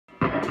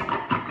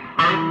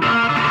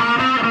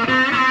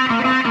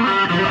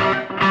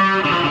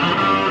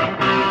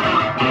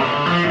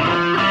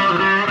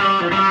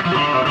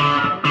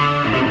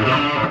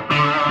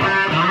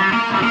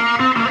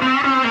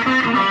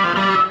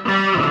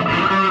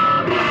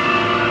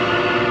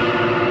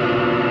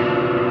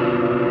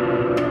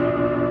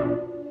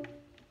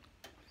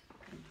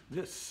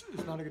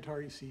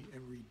guitar you see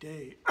every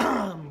day.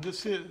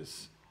 This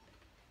is,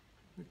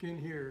 look in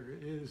here,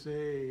 it is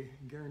a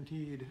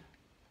guaranteed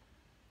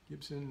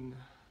Gibson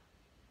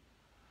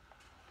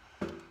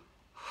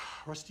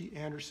Rusty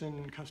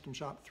Anderson Custom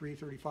Shop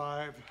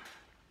 335,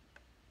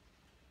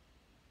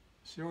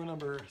 serial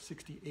number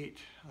 68.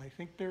 I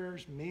think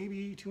there's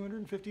maybe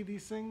 250 of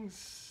these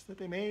things that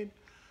they made.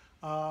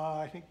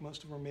 I think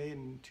most of them were made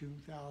in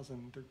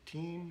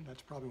 2013.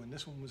 That's probably when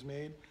this one was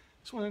made.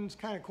 This one's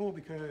kind of cool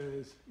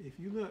because if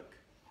you look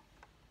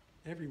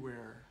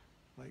everywhere,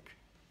 like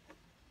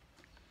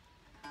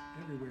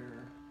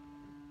everywhere,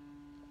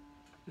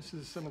 this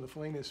is some of the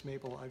flamest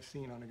maple I've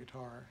seen on a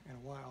guitar in a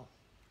while.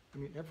 I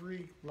mean,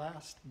 every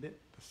last bit,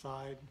 the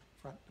side,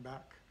 front, the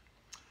back.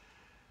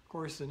 Of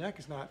course, the neck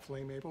is not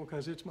flame maple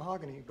because it's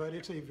mahogany, but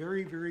it's a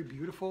very, very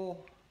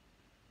beautiful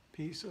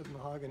piece of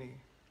mahogany.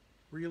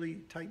 Really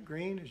tight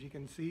grain, as you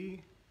can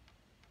see.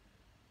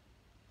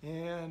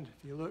 And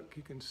if you look,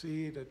 you can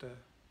see that the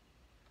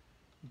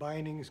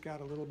binding's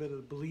got a little bit of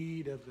the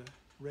bleed of the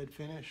red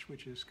finish,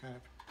 which is kind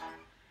of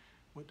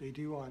what they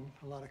do on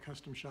a lot of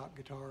custom shop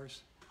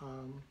guitars.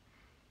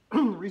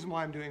 The reason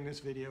why I'm doing this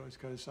video is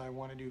because I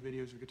want to do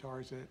videos of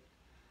guitars that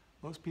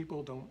most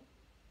people don't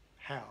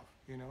have.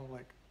 You know,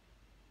 like,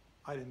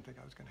 I didn't think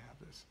I was going to have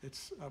this.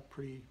 It's a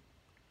pretty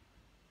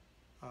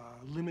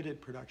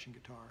limited production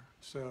guitar.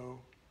 So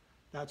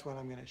that's what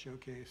I'm going to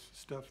showcase,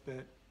 stuff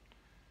that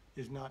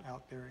is not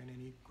out there in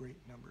any great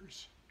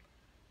numbers.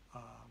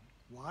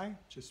 Why?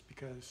 Just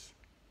because,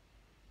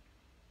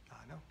 I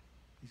don't know,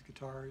 these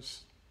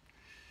guitars,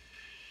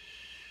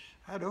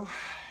 I don't know,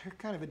 they're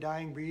kind of a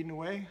dying breed in a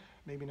way.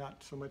 Maybe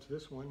not so much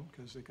this one,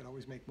 because they could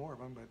always make more of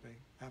them, but they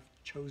have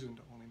chosen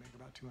to only make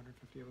about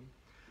 250 of them.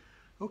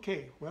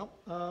 Okay, well,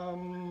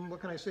 what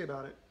can I say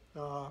about it?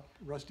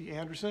 Rusty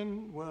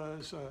Anderson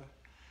was,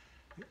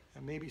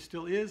 maybe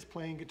still is,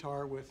 playing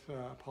guitar with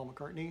Paul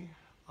McCartney,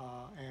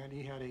 and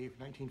he had a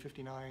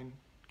 1959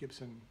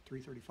 Gibson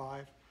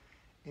 335,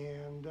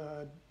 and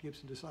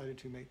Gibson decided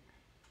to make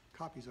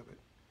copies of it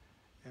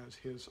as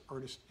his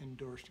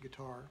artist-endorsed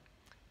guitar.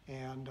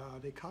 And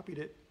they copied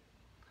it,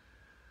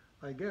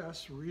 I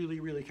guess, really,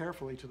 really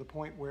carefully to the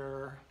point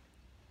where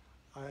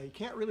I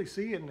can't really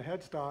see it in the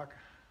headstock,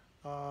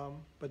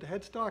 but the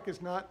headstock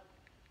is not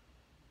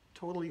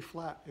totally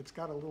flat. It's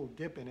got a little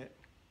dip in it,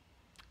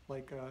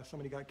 like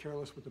somebody got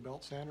careless with the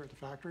belt sander at the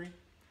factory.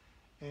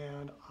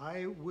 And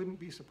I wouldn't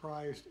be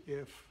surprised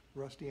if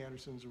Rusty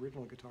Anderson's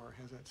original guitar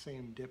has that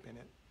same dip in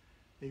it.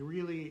 They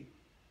really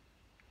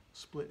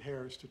split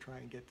hairs to try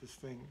and get this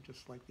thing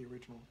just like the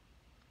original,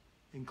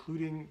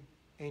 including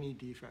any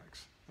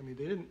defects. I mean,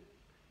 they didn't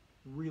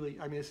really,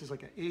 I mean, this is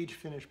like an age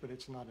finish, but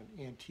it's not an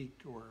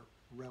antiqued or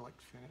relic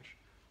finish.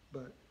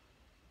 But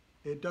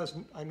it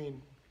doesn't, I mean,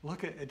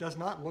 look at, it does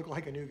not look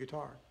like a new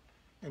guitar.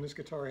 And this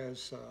guitar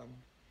has,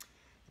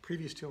 the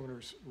previous two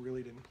owners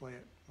really didn't play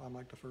it. I'm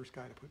like the first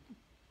guy to put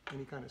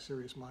any kind of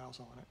serious miles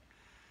on it.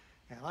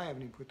 And I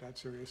haven't even put that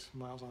serious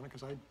miles on it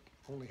because I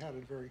only had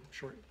it a very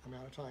short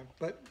amount of time.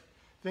 But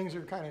things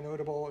that are kind of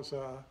notable is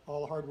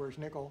all the hardware's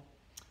nickel.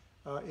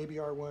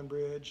 ABR1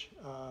 bridge,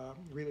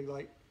 really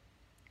light,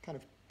 kind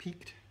of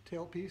peaked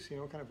tailpiece, you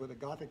know, kind of with a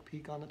Gothic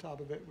peak on the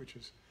top of it, which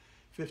is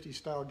 50s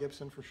style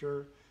Gibson for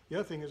sure. The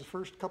other thing is the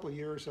first couple of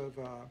years of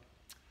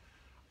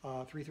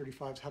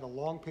 335s had a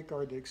long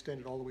pickguard that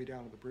extended all the way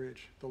down to the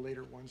bridge. The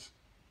later ones,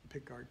 the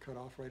pickguard cut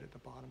off right at the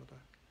bottom of the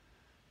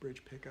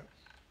bridge pickup.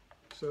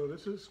 So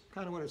this is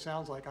kind of what it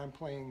sounds like. I'm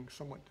playing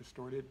somewhat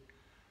distorted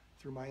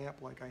through my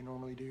amp like I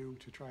normally do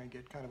to try and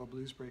get kind of a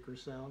blues breaker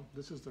sound.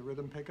 This is the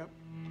rhythm pickup,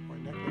 or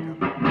neck pickup.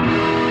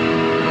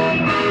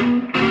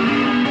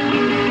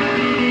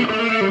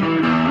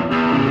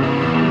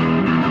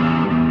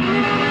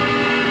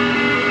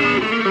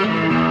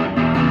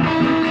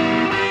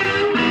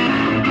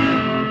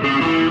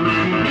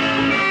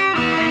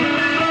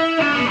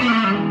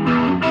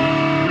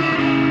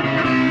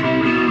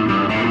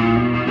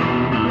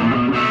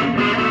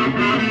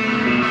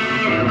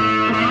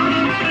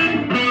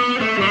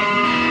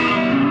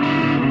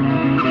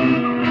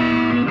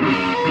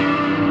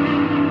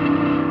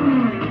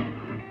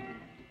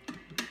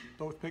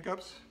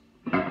 Pickups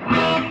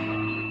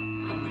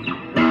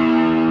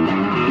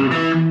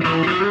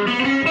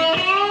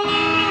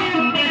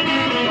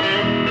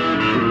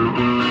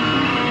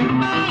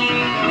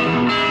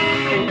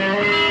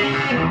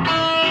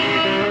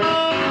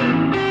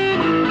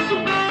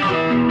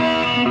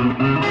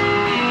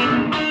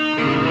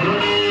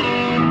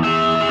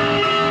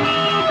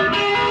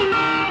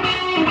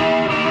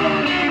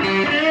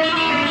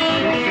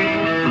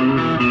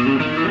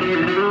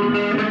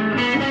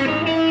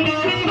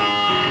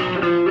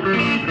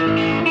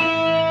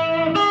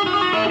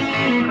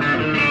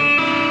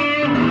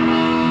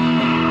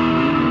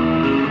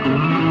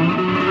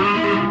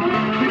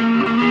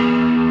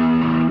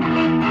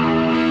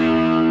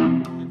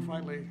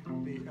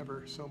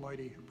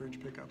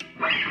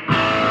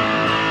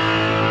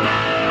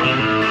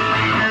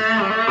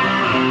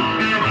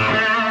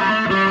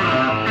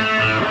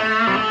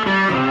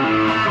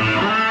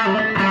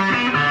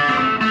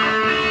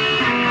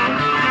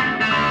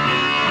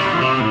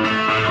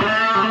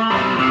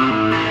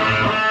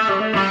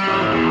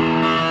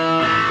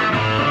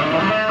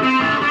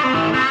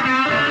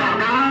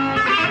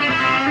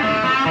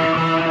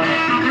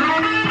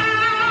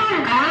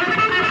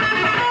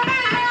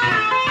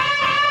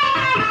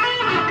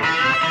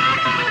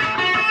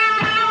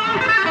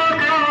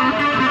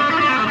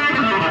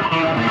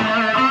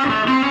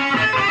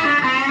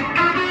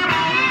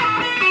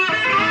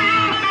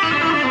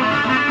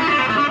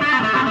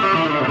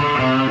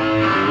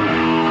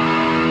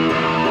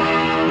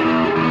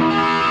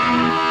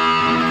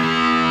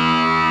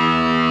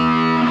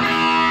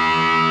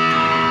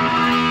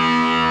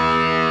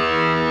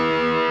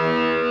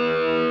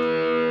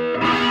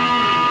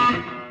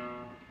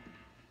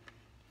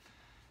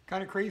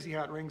kind of crazy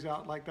how it rings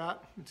out like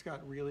that. It's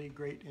got really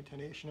great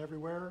intonation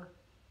everywhere.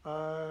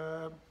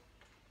 Kind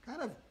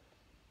of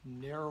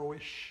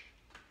narrowish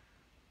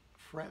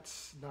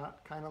frets,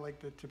 not kind of like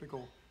the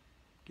typical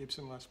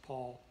Gibson Les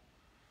Paul,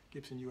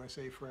 Gibson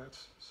USA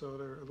frets. So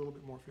they're a little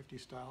bit more 50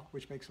 style,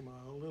 which makes them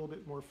a little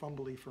bit more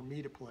fumbly for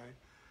me to play.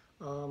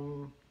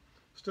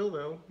 Still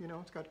though, you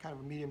know, it's got kind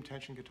of a medium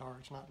tension guitar.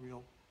 It's not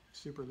real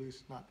super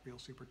loose, not real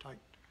super tight.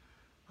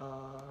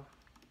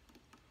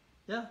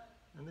 Yeah,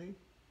 and they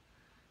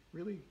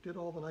really did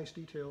all the nice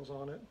details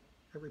on it.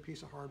 Every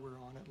piece of hardware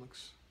on it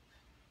looks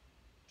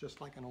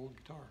just like an old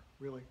guitar,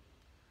 really.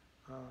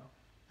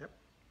 Yep.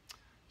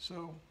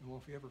 So,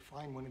 well, if you ever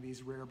find one of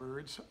these rare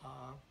birds,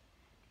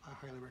 I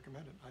highly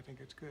recommend it. I think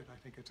it's good. I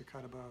think it's a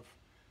cut above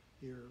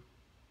your,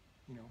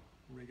 you know,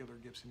 regular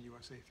Gibson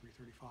USA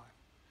 335,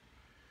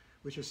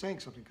 which is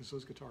saying something because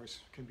those guitars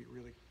can be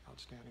really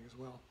outstanding as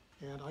well.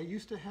 And I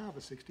used to have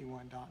a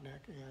 61 dot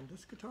neck, and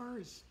this guitar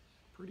is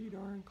pretty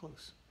darn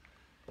close.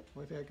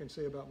 One thing I can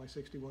say about my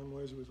 61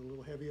 was it was a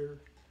little heavier,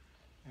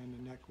 and the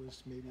neck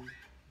was maybe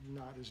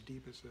not as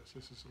deep as this.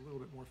 This is a little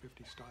bit more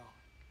 50 style,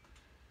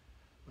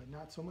 but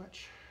not so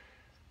much.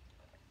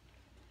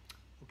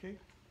 Okay,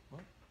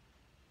 well,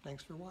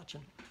 thanks for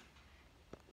watching.